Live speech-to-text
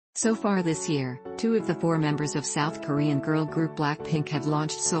So far this year, 2 of the 4 members of South Korean girl group Blackpink have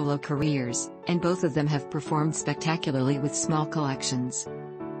launched solo careers, and both of them have performed spectacularly with small collections.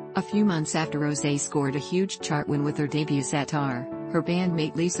 A few months after Rosé scored a huge chart win with her debut Satar, her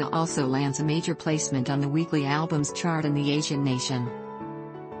bandmate Lalisa also lands a major placement on the weekly albums chart in the Asian nation.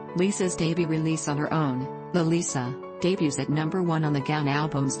 Lisa's debut release on her own, Lalisa, debuts at number 1 on the Gaon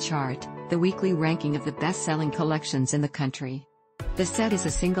Albums chart, the weekly ranking of the best-selling collections in the country. The set is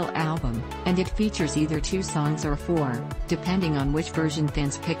a single album, and it features either 2 songs or 4, depending on which version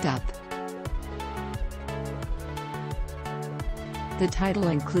fans picked up. The title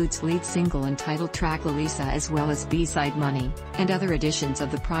includes lead single and title track Lalisa as well as B-side Money, and other editions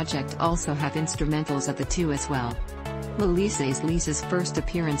of the project also have instrumentals of the 2 as well. Lalisa is Lisa's first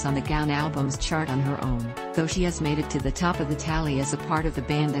appearance on the Gaon Albums chart on her own, though she has made it to the top of the tally as a part of the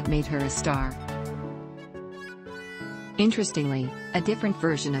band that made her a star. Interestingly, a different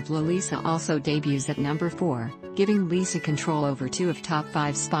version of Lalisa also debuts at number 4, giving Lisa control over 2 of top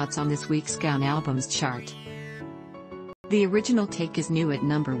 5 spots on this week's Gaon Albums chart. The original take is new at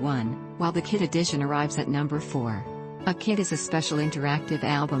number 1, while the kit edition arrives at number 4. A kit is a special interactive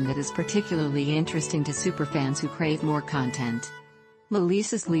album that is particularly interesting to superfans who crave more content.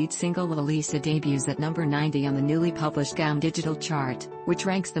 Lalisa's lead single Lalisa debuts at number 90 on the newly published Gaon Digital chart, which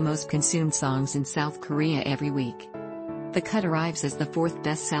ranks the most consumed songs in South Korea every week. The cut arrives as the 4th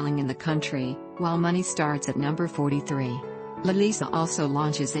best-selling in the country, while Money starts at number 43. Lalisa also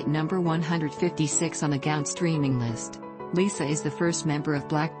launches at number 156 on the Gaon Streaming list. Lisa is the first member of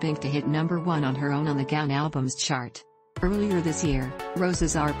Blackpink to hit number 1 on her own on the Gaon Albums chart. Earlier this year,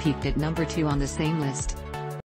 Rosé peaked at number 2 on the same list.